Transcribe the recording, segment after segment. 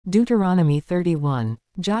Deuteronomy 31.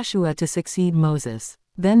 Joshua to succeed Moses.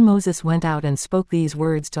 Then Moses went out and spoke these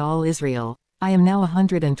words to all Israel, I am now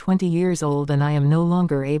 120 years old and I am no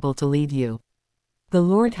longer able to lead you. The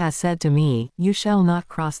Lord has said to me, you shall not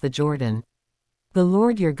cross the Jordan. The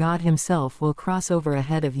Lord your God himself will cross over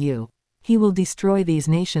ahead of you. He will destroy these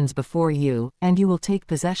nations before you, and you will take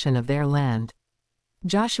possession of their land.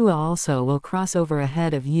 Joshua also will cross over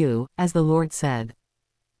ahead of you, as the Lord said.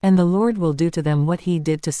 And the Lord will do to them what he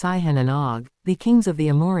did to Sihon and Og, the kings of the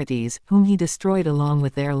Amorites, whom he destroyed along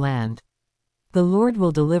with their land. The Lord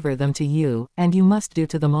will deliver them to you, and you must do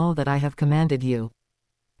to them all that I have commanded you.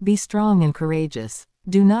 Be strong and courageous.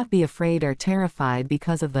 Do not be afraid or terrified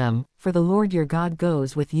because of them, for the Lord your God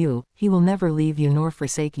goes with you, he will never leave you nor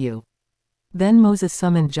forsake you. Then Moses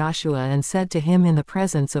summoned Joshua and said to him in the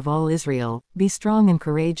presence of all Israel, Be strong and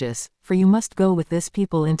courageous, for you must go with this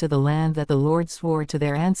people into the land that the Lord swore to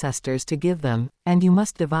their ancestors to give them, and you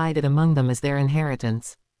must divide it among them as their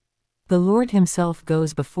inheritance. The Lord himself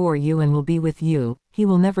goes before you and will be with you, he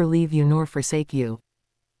will never leave you nor forsake you.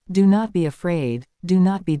 Do not be afraid, do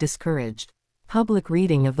not be discouraged. Public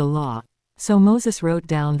reading of the law. So Moses wrote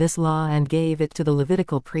down this law and gave it to the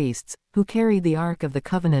Levitical priests, who carried the ark of the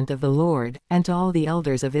covenant of the Lord, and to all the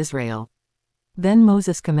elders of Israel. Then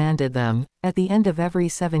Moses commanded them, at the end of every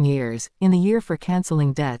 7 years, in the year for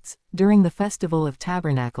canceling debts, during the festival of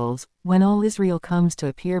tabernacles, when all Israel comes to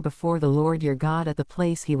appear before the Lord your God at the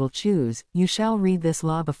place he will choose, you shall read this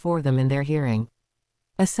law before them in their hearing.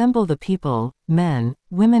 Assemble the people, men,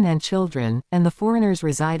 women and children, and the foreigners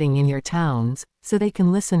residing in your towns, so they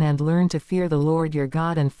can listen and learn to fear the Lord your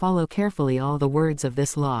God and follow carefully all the words of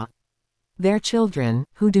this law. Their children,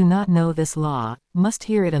 who do not know this law, must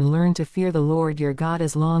hear it and learn to fear the Lord your God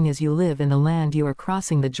as long as you live in the land you are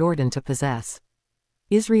crossing the Jordan to possess.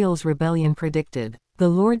 Israel's rebellion predicted. The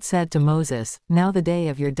Lord said to Moses, Now the day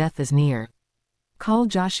of your death is near. Call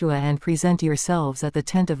Joshua and present yourselves at the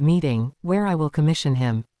tent of meeting, where I will commission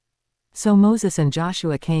him. So Moses and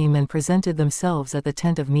Joshua came and presented themselves at the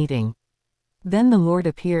tent of meeting. Then the Lord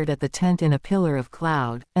appeared at the tent in a pillar of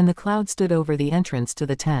cloud, and the cloud stood over the entrance to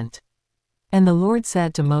the tent. And the Lord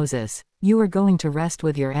said to Moses, You are going to rest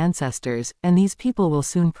with your ancestors, and these people will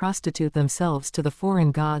soon prostitute themselves to the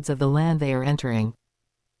foreign gods of the land they are entering.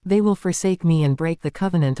 They will forsake me and break the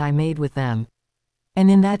covenant I made with them. And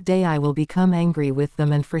in that day I will become angry with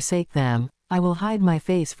them and forsake them, I will hide my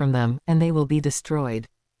face from them, and they will be destroyed.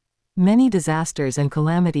 Many disasters and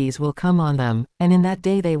calamities will come on them, and in that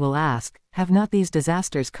day they will ask, Have not these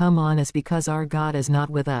disasters come on us because our God is not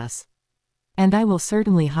with us? And I will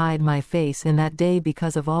certainly hide my face in that day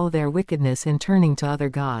because of all their wickedness in turning to other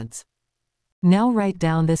gods. Now write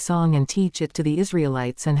down this song and teach it to the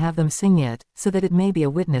Israelites and have them sing it, so that it may be a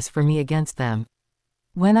witness for me against them.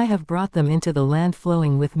 When I have brought them into the land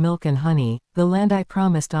flowing with milk and honey, the land I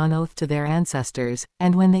promised on oath to their ancestors,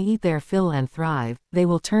 and when they eat their fill and thrive, they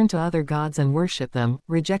will turn to other gods and worship them,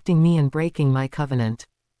 rejecting me and breaking my covenant.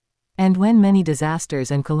 And when many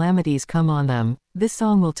disasters and calamities come on them, this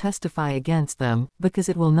song will testify against them, because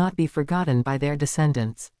it will not be forgotten by their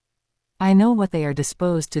descendants. I know what they are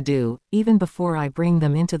disposed to do, even before I bring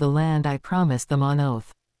them into the land I promised them on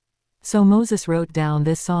oath. So Moses wrote down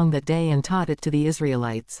this song that day and taught it to the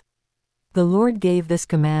Israelites. The Lord gave this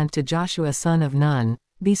command to Joshua son of Nun,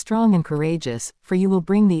 Be strong and courageous, for you will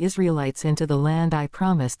bring the Israelites into the land I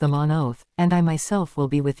promised them on oath, and I myself will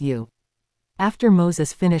be with you. After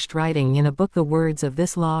Moses finished writing in a book the words of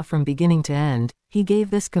this law from beginning to end, he gave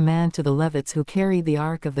this command to the Levites who carried the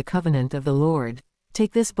ark of the covenant of the Lord,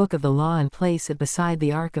 Take this book of the law and place it beside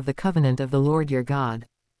the ark of the covenant of the Lord your God.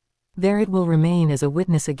 There it will remain as a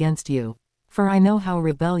witness against you. For I know how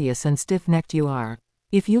rebellious and stiff-necked you are.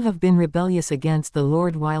 If you have been rebellious against the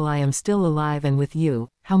Lord while I am still alive and with you,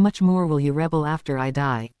 how much more will you rebel after I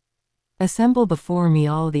die? Assemble before me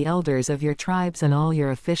all the elders of your tribes and all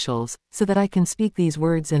your officials, so that I can speak these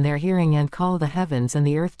words in their hearing and call the heavens and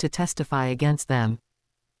the earth to testify against them.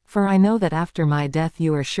 For I know that after my death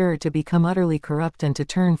you are sure to become utterly corrupt and to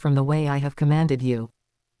turn from the way I have commanded you.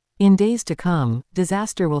 In days to come,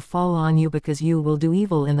 disaster will fall on you because you will do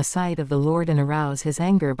evil in the sight of the Lord and arouse his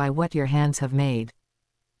anger by what your hands have made.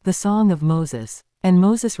 The Song of Moses. And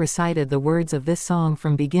Moses recited the words of this song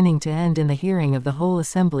from beginning to end in the hearing of the whole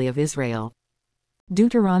assembly of Israel.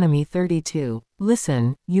 Deuteronomy 32.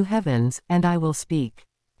 Listen, you heavens, and I will speak.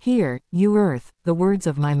 Hear, you earth, the words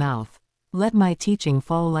of my mouth. Let my teaching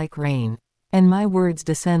fall like rain, and my words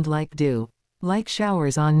descend like dew, like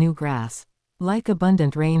showers on new grass. Like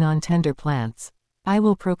abundant rain on tender plants. I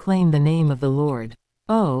will proclaim the name of the Lord.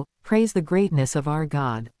 Oh, praise the greatness of our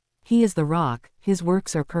God. He is the rock, his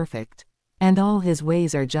works are perfect. and all his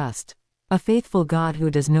ways are just. A faithful God who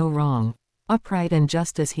does no wrong. Upright and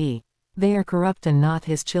just is he. They are corrupt and not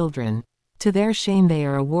his children. To their shame they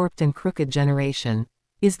are a warped and crooked generation.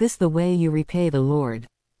 Is this the way you repay the Lord?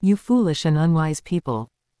 You foolish and unwise people.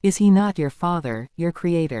 Is he not your Father, your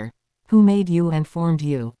Creator, who made you and formed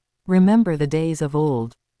you? Remember the days of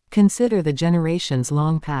old. Consider the generations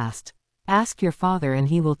long past. Ask your father and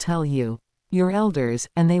he will tell you. Your elders,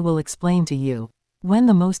 and they will explain to you. When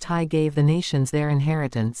the Most High gave the nations their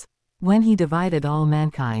inheritance, when he divided all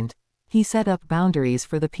mankind, he set up boundaries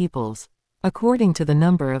for the peoples, according to the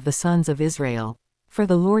number of the sons of Israel. For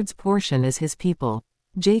the Lord's portion is his people,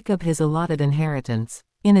 Jacob his allotted inheritance.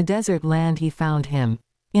 In a desert land he found him,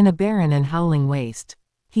 in a barren and howling waste.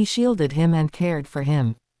 He shielded him and cared for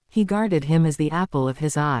him. He guarded him as the apple of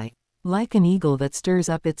his eye, like an eagle that stirs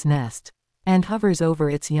up its nest, and hovers over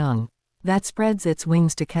its young, that spreads its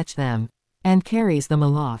wings to catch them, and carries them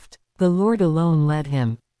aloft. The Lord alone led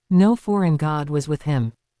him. No foreign god was with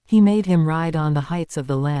him. He made him ride on the heights of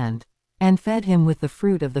the land, and fed him with the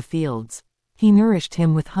fruit of the fields. He nourished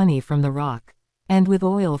him with honey from the rock, and with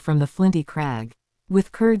oil from the flinty crag,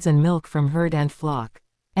 with curds and milk from herd and flock,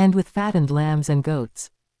 and with fattened lambs and goats,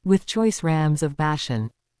 with choice rams of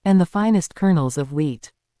Bashan, and the finest kernels of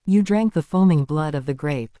wheat. You drank the foaming blood of the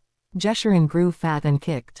grape. Jeshurun grew fat and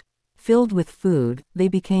kicked. Filled with food, they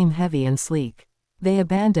became heavy and sleek. They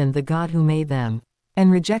abandoned the God who made them,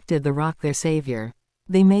 and rejected the rock their Savior.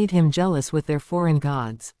 They made him jealous with their foreign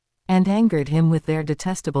gods, and angered him with their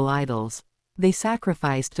detestable idols. They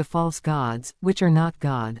sacrificed to false gods, which are not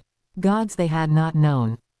God. Gods they had not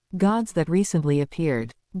known. Gods that recently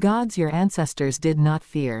appeared. Gods your ancestors did not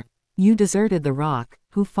fear. You deserted the rock,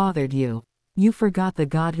 who fathered you. You forgot the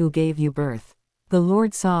God who gave you birth. The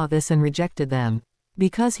Lord saw this and rejected them,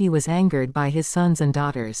 because he was angered by his sons and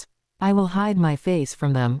daughters. I will hide my face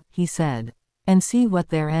from them, he said, and see what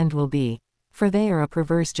their end will be. For they are a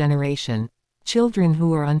perverse generation, children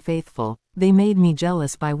who are unfaithful. They made me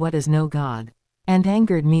jealous by what is no God, and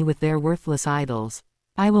angered me with their worthless idols.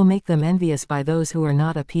 I will make them envious by those who are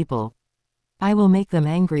not a people. I will make them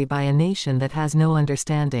angry by a nation that has no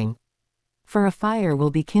understanding. For a fire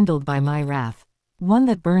will be kindled by my wrath, one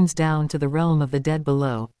that burns down to the realm of the dead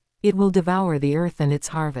below. It will devour the earth and its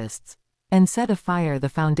harvests, and set afire the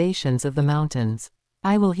foundations of the mountains.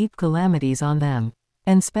 I will heap calamities on them,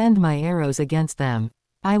 and spend my arrows against them.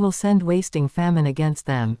 I will send wasting famine against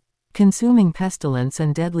them, consuming pestilence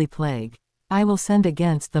and deadly plague. I will send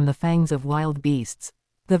against them the fangs of wild beasts,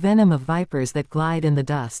 the venom of vipers that glide in the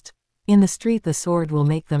dust. In the street the sword will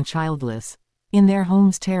make them childless. In their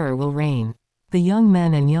homes terror will reign. The young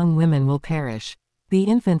men and young women will perish, the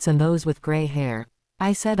infants and those with gray hair.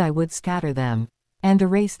 I said I would scatter them, and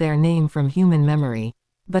erase their name from human memory.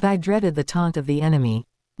 But I dreaded the taunt of the enemy,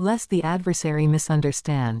 lest the adversary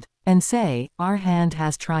misunderstand, and say, our hand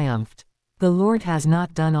has triumphed. The Lord has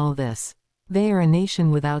not done all this. They are a nation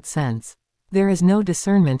without sense. There is no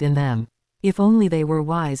discernment in them. If only they were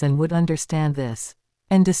wise and would understand this,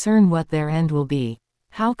 and discern what their end will be.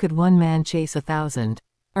 How could one man chase 1,000,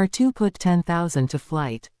 or two put 10,000 to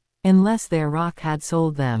flight, unless their rock had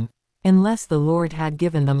sold them, unless the Lord had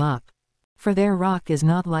given them up? For their rock is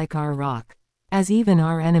not like our rock, as even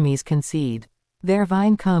our enemies concede. Their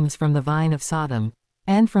vine comes from the vine of Sodom,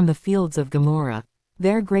 and from the fields of Gomorrah.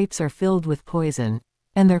 Their grapes are filled with poison,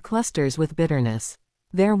 and their clusters with bitterness.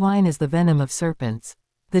 Their wine is the venom of serpents,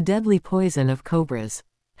 the deadly poison of cobras.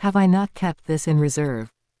 Have I not kept this in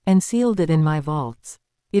reserve, and sealed it in my vaults?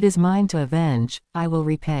 It is mine to avenge, I will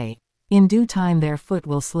repay. In due time their foot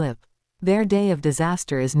will slip. Their day of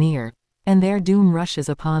disaster is near, and their doom rushes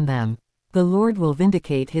upon them. The Lord will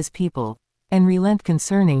vindicate his people, and relent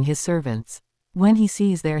concerning his servants, when he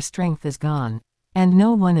sees their strength is gone, and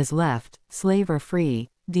no one is left, slave or free.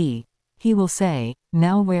 He will say,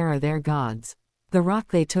 now where are their gods? The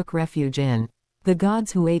rock they took refuge in, the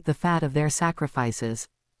gods who ate the fat of their sacrifices,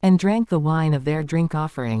 and drank the wine of their drink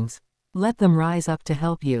offerings. Let them rise up to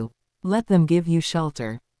help you. Let them give you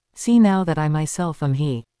shelter. See now that I myself am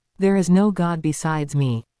he. There is no God besides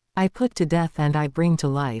me. I put to death and I bring to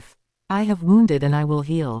life. I have wounded and I will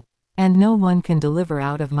heal, and no one can deliver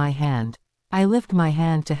out of my hand. I lift my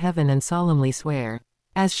hand to heaven and solemnly swear,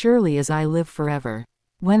 as surely as I live forever,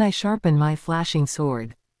 when I sharpen my flashing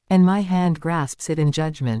sword, and my hand grasps it in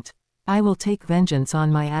judgment, I will take vengeance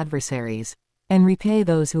on my adversaries, and repay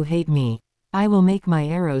those who hate me. I will make my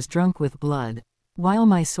arrows drunk with blood, while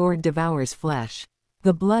my sword devours flesh,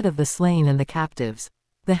 the blood of the slain and the captives,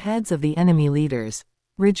 the heads of the enemy leaders.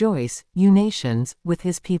 Rejoice, you nations, with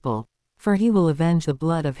his people, for he will avenge the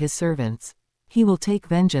blood of his servants. He will take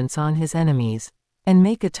vengeance on his enemies. and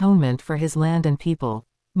make atonement for his land and people.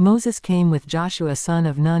 Moses came with Joshua son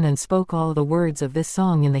of Nun and spoke all the words of this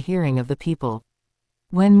song in the hearing of the people.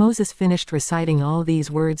 When Moses finished reciting all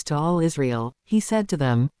these words to all Israel, he said to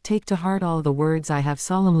them, "Take to heart all the words I have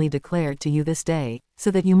solemnly declared to you this day,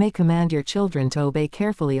 so that you may command your children to obey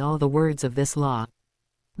carefully all the words of this law.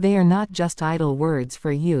 They are not just idle words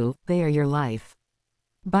for you, they are your life.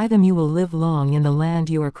 By them you will live long in the land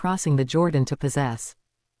you are crossing the Jordan to possess."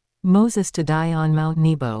 Moses to die on Mount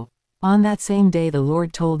Nebo. On that same day the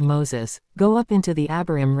Lord told Moses, "Go up into the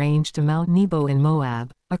Abarim range to Mount Nebo in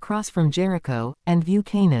Moab, across from Jericho, and view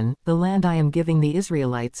Canaan, the land I am giving the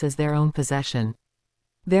Israelites as their own possession.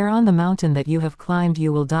 There on the mountain that you have climbed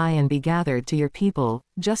you will die and be gathered to your people,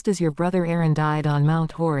 just as your brother Aaron died on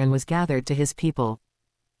Mount Hor and was gathered to his people.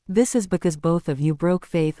 This is because both of you broke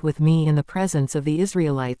faith with me in the presence of the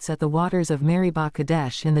Israelites at the waters of Meribah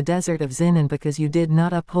Kadesh in the desert of Zin, and because you did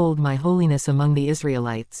not uphold my holiness among the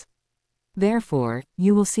Israelites. Therefore,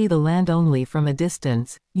 you will see the land only from a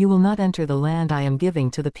distance, you will not enter the land I am giving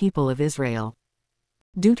to the people of Israel."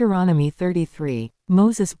 Deuteronomy 33.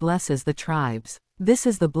 Moses blesses the tribes. This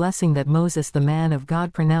is the blessing that Moses the man of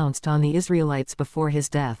God pronounced on the Israelites before his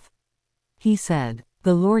death. He said,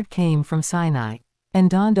 "The Lord came from Sinai, and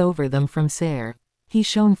dawned over them from Seir. He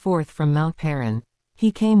shone forth from Mount Paran.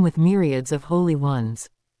 He came with myriads of holy ones.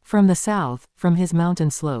 From the south, from his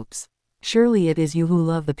mountain slopes. Surely it is you who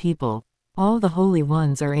love the people. All the holy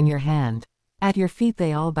ones are in your hand. At your feet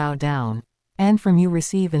they all bow down. And from you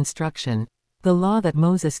receive instruction. The law that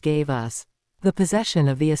Moses gave us. The possession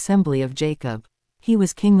of the assembly of Jacob. He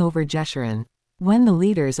was king over Jeshurun. When the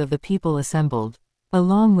leaders of the people assembled,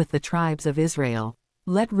 along with the tribes of Israel,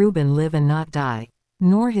 let Reuben live and not die,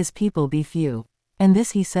 nor his people be few. And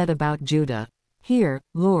this he said about Judah. Hear,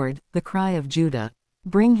 Lord, the cry of Judah.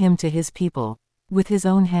 Bring him to his people. With his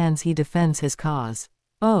own hands he defends his cause.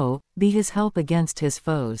 Oh, be his help against his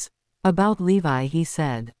foes." About Levi he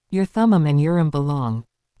said, "Your Thummim and Urim belong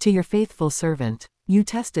to your faithful servant. You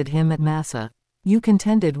tested him at Massah. You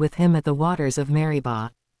contended with him at the waters of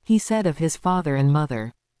Meribah." He said of his father and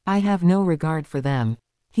mother, "I have no regard for them."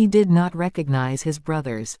 He did not recognize his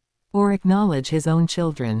brothers, or acknowledge his own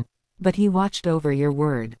children. But he watched over your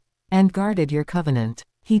word, and guarded your covenant.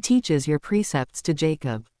 He teaches your precepts to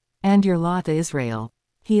Jacob, and your law to Israel.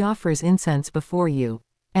 He offers incense before you,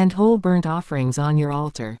 and whole burnt offerings on your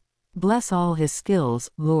altar. Bless all his skills,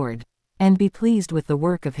 Lord, and be pleased with the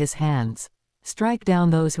work of his hands. Strike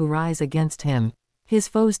down those who rise against him, his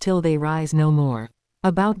foes till they rise no more.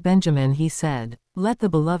 About Benjamin he said, "Let the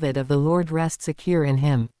beloved of the Lord rest secure in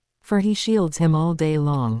him, for he shields him all day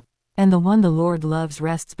long, and the one the Lord loves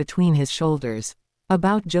rests between his shoulders."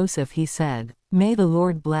 About Joseph he said, "May the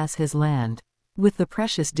Lord bless his land, with the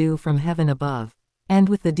precious dew from heaven above, and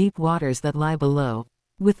with the deep waters that lie below.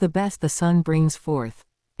 With the best the sun brings forth,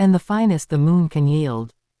 and the finest the moon can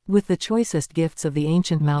yield. With the choicest gifts of the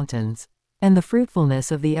ancient mountains, and the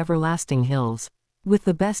fruitfulness of the everlasting hills. With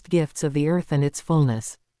the best gifts of the earth and its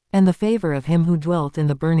fullness, and the favor of him who dwelt in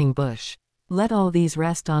the burning bush. Let all these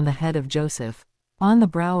rest on the head of Joseph, on the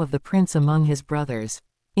brow of the prince among his brothers.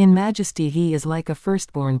 In majesty he is like a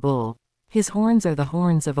firstborn bull. His horns are the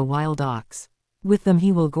horns of a wild ox. With them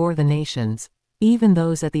he will gore the nations, even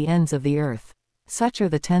those at the ends of the earth. Such are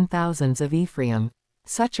the 10,000s of Ephraim.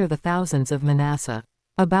 Such are the thousands of Manasseh."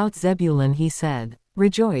 About Zebulun he said,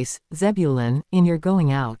 "Rejoice, Zebulun, in your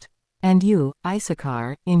going out. And you,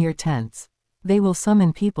 Issachar, in your tents. They will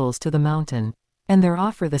summon peoples to the mountain, and there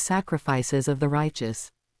offer the sacrifices of the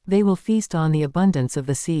righteous. They will feast on the abundance of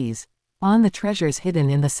the seas, on the treasures hidden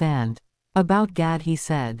in the sand." About Gad he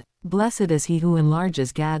said, "Blessed is he who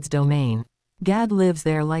enlarges Gad's domain. Gad lives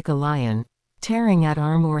there like a lion, tearing at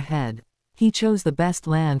arm or head. He chose the best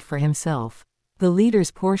land for himself. The leader's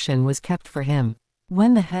portion was kept for him.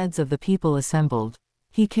 When the heads of the people assembled,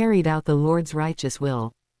 he carried out the Lord's righteous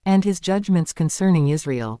will, and his judgments concerning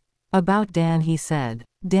Israel." About Dan he said,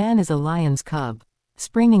 "Dan is a lion's cub,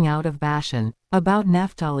 springing out of Bashan." About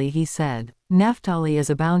Naphtali he said, "Naphtali is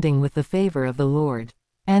abounding with the favor of the Lord,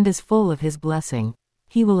 and is full of his blessing.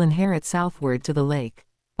 He will inherit southward to the lake."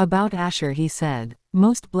 About Asher he said,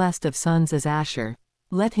 "Most blessed of sons is Asher.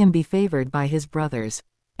 Let him be favored by his brothers,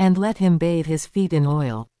 and let him bathe his feet in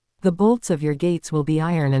oil. The bolts of your gates will be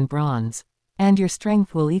iron and bronze, and your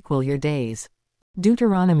strength will equal your days."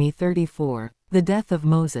 Deuteronomy 34. The death of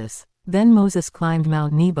Moses. Then Moses climbed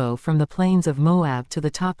Mount Nebo from the plains of Moab to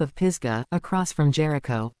the top of Pisgah, across from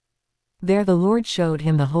Jericho. There the Lord showed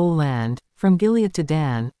him the whole land, from Gilead to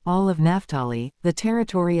Dan, all of Naphtali, the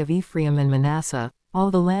territory of Ephraim and Manasseh,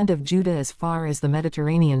 all the land of Judah as far as the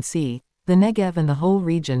Mediterranean Sea, the Negev and the whole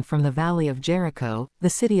region from the valley of Jericho, the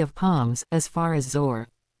city of palms, as far as Zor.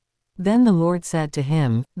 Then the Lord said to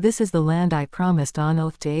him, This is the land I promised on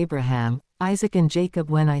oath to Abraham, Isaac and Jacob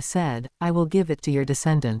when I said, I will give it to your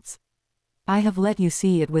descendants. I have let you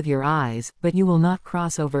see it with your eyes, but you will not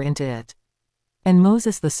cross over into it. And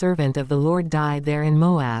Moses the servant of the Lord died there in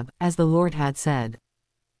Moab, as the Lord had said.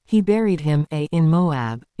 He buried him in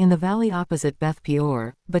Moab, in the valley opposite Beth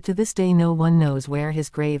Peor, but to this day no one knows where his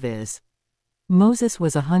grave is. Moses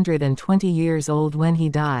was 120 years old when he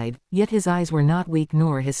died, yet his eyes were not weak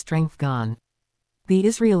nor his strength gone. The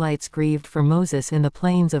Israelites grieved for Moses in the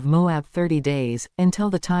plains of Moab 30 days, until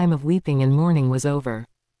the time of weeping and mourning was over.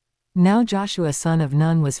 Now Joshua son of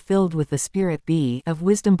Nun was filled with the spirit of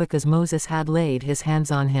wisdom because Moses had laid his hands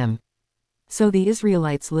on him. So the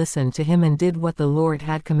Israelites listened to him and did what the Lord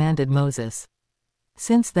had commanded Moses.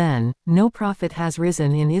 Since then, no prophet has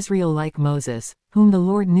risen in Israel like Moses, whom the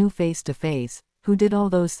Lord knew face to face, who did all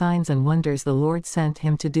those signs and wonders the Lord sent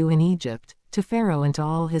him to do in Egypt, to Pharaoh and to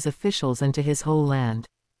all his officials and to his whole land.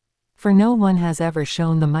 For no one has ever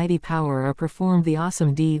shown the mighty power or performed the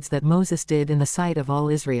awesome deeds that Moses did in the sight of all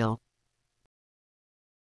Israel.